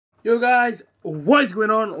Yo guys, what is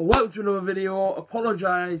going on? Welcome to another video.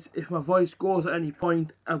 Apologise if my voice goes at any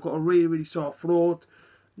point. I've got a really sore throat.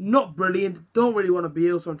 Not brilliant, don't really want to be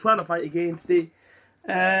ill, so I'm trying to fight against it.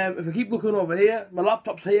 If I keep looking over here, my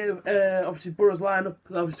laptop's here, obviously Boro's lineup,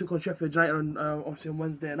 I obviously took on Sheffield United on, obviously on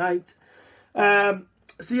Wednesday night.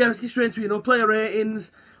 So yeah, let's get straight into it, player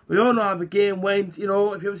ratings. We all know how the game went. If you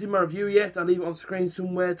haven't seen my review yet, I'll leave it on screen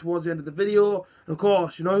somewhere towards the end of the video. And of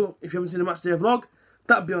course, if you haven't seen the match day vlog,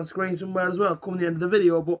 that'll be on screen somewhere as well, come the end of the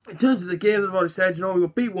video. But in terms of the game, as I've already said, we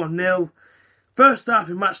got beat 1-0. First half,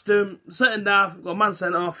 we matched them. Second half, got a man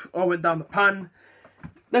sent off, all went down the pan.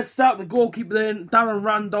 Let's start with the goalkeeper then, Darren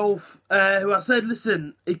Randolph, who I said,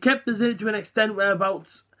 listen, he kept us in to an extent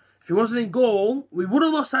whereabouts, if he wasn't in goal, we would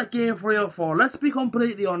have lost that game 3-4. Let's be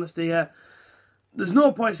completely honest here. There's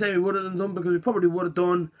no point saying we wouldn't have done, because we probably would have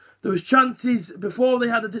done. There was chances before they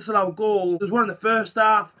had the disallowed goal. There was one in the first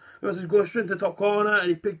half, where he was going straight to the top corner, and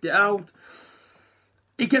he picked it out.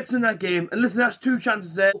 He kept us in that game. And listen, that's 2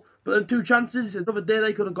 chances there. But then 2 chances, another day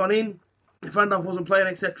they could have gone in if Randolph wasn't playing,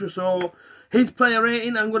 etc. So his player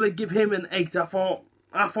rating, I'm going to give him an 8. I thought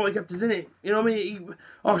he kept us in it. You know what I mean?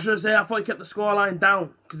 Or should I say, I thought he kept the scoreline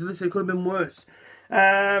down. Because listen, it could have been worse.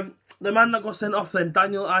 The man that got sent off then,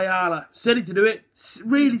 Daniel Ayala, silly to do it.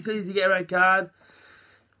 Really silly to get a red card.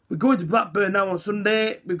 We go into Blackburn now on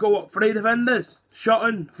Sunday. We go, what, 3 defenders?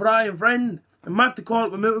 Shotton, Fry and Friend. We might have to call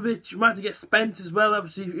up Mitrovic. We might have to get Spence as well,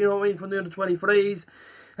 obviously, you know what I mean, from the under-23s.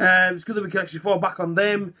 It's good that we can actually fall back on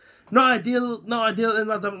them. Not ideal, them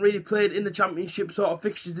lads haven't really played in the Championship sort of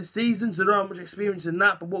fixtures this season, so they don't have much experience in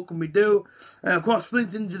that, but what can we do? Of course,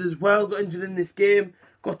 Flint's injured as well, got injured in this game,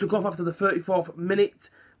 got took off after the 34th minute.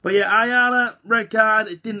 But yeah, Ayala, red card,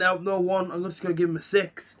 it didn't help no one, I'm just going to give him a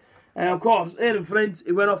 6. Of course, Aidan Flint,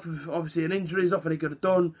 he went off with obviously an injury, there's nothing he could have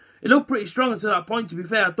done. He looked pretty strong until that point, to be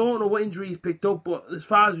fair. I don't know what injury he's picked up, but as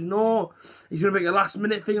far as we know, he's going to make a last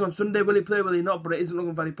minute thing on Sunday. Will he play, will he not? But it isn't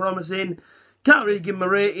looking very promising. Can't really give him a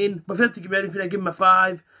rating, but if I have to give him anything, I give him a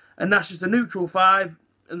 5. And that's just a neutral 5.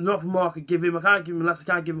 And there's nothing more I could give him. I can't give him less, I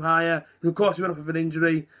can't give him higher. And of course, he went off with an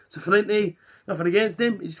injury. So Flinty, nothing against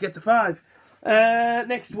him, he just gets a 5.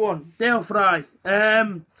 Next one, Dale Fry.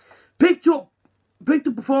 Picked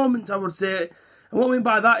up performance, I would say. And what I mean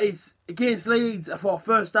by that is, against Leeds, I thought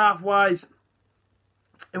first half wise,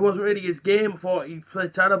 it wasn't really his game. I thought he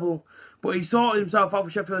played terrible. But he sorted himself out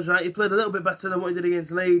for Sheffield United. He played a little bit better than what he did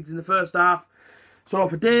against Leeds in the first half. So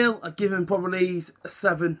for Dale, I'd give him probably a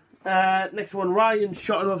 7. Next one, Ryan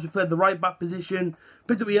Shotton, obviously played the right back position.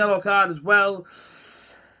 Picked up a yellow card as well.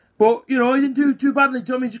 But, he didn't do too badly.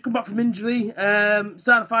 He just come back from injury. Started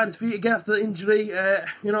to find his feet again after the injury.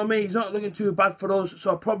 You know what I mean? He's not looking too bad for us.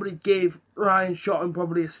 So I probably gave Ryan Shotton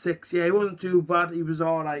probably a 6. Yeah, he wasn't too bad. He was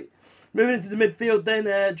alright. Moving into the midfield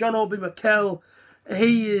then, John Obi Mikel.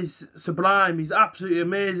 He is sublime. He's absolutely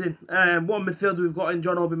amazing. What midfielder we've got in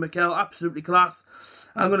John Obi Mikel. Absolutely class.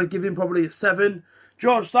 I'm going to give him probably a 7.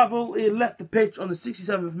 George Saville, he left the pitch on the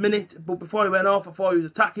 67th minute. But before he went off, I thought he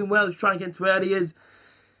was attacking well. He was trying to get into areas.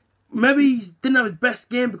 Maybe he didn't have his best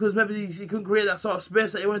game because maybe he couldn't create that sort of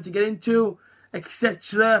space that he wanted to get into,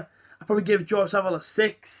 etc. I'd probably give George Saville a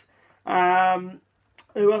 6. Who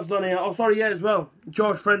else is on here? Oh, sorry, yeah, as well.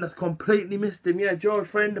 George Friend, I completely missed him. Yeah, George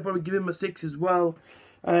Friend, I'd probably give him a 6 as well.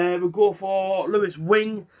 We'll go for Lewis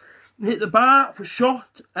Wing. Hit the bar for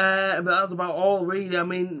shot, but that's about all, really. I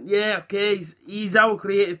mean, yeah, okay, he's our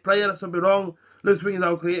creative player, let's not be wrong. Lewis Wing is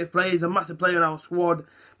our creative player. He's a massive player in our squad.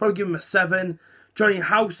 Probably give him a 7. Johnny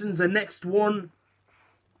Howson's the next one.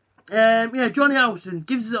 Yeah, Johnny Howson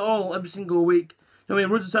gives it all every single week. You know what I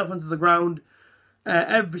mean? Runs himself into the ground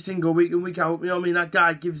every single week and week out. You know what I mean? That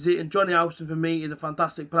guy gives it. And Johnny Howson, for me, is a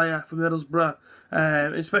fantastic player from Middlesbrough.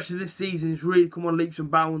 Especially this season, he's really come on leaps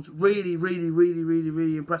and bounds. Really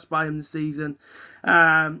impressed by him this season.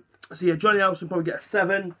 So yeah, Johnny Howson probably get a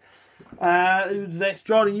 7. Who's next?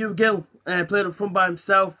 Jordan Ugill played up front by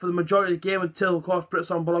himself for the majority of the game until, of course,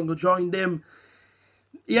 Britson Bolongo joined him.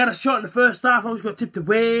 He had a shot in the first half, I was got tipped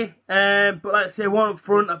away. But like I say, one up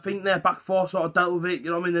front, I think their back 4 sort of dealt with it.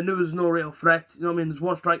 You know what I mean? They knew there was no real threat. You know what I mean? There's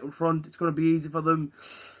one strike up front, it's going to be easy for them.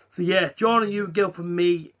 So yeah, Jordan Ugill for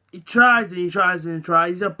me, he tries and he tries and he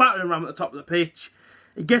tries. He's a battering ram at the top of the pitch.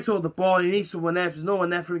 He gets all the ball, he needs someone there. If there's no one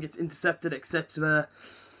there for him, he gets intercepted, etc.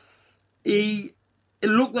 It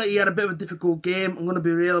looked like he had a bit of a difficult game. I'm going to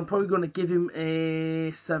be real. I'm probably going to give him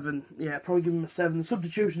a 7. Yeah, probably give him a 7. The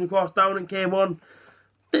substitution, of course, Downing came on.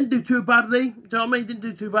 Didn't do too badly. Do you know what I mean? Didn't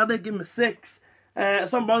do too badly. Give him a 6.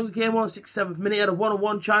 Some Bongo came on 67th minute. Had a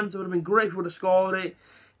 1-on-1 chance. It would have been great if he would have scored it.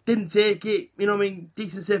 Didn't take it. You know what I mean?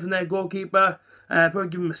 Decent save from their goalkeeper. Probably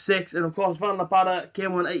give him a 6. And of course, Van Lapada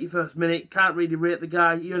came on 81st minute. Can't really rate the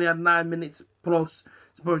guy. He only had 9 minutes plus.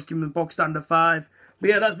 So probably just give him a box standard 5. But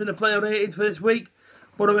yeah, that's been the player ratings for this week.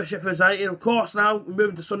 Boro Sheffield United. Of course, now we're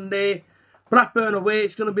moving to Sunday. Blackburn away.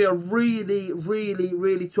 It's going to be a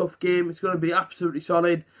really tough game. It's going to be absolutely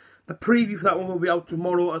solid. The preview for that one will be out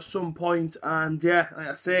tomorrow at some point. And yeah, like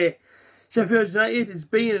I say, Sheffield United is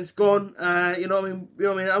been, it's gone. You know what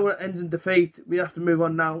I mean? Our ends in defeat. We have to move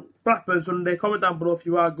on now. Blackburn Sunday. Comment down below if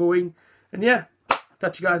you are going. And yeah,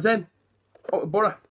 catch you guys then. Out to Boro.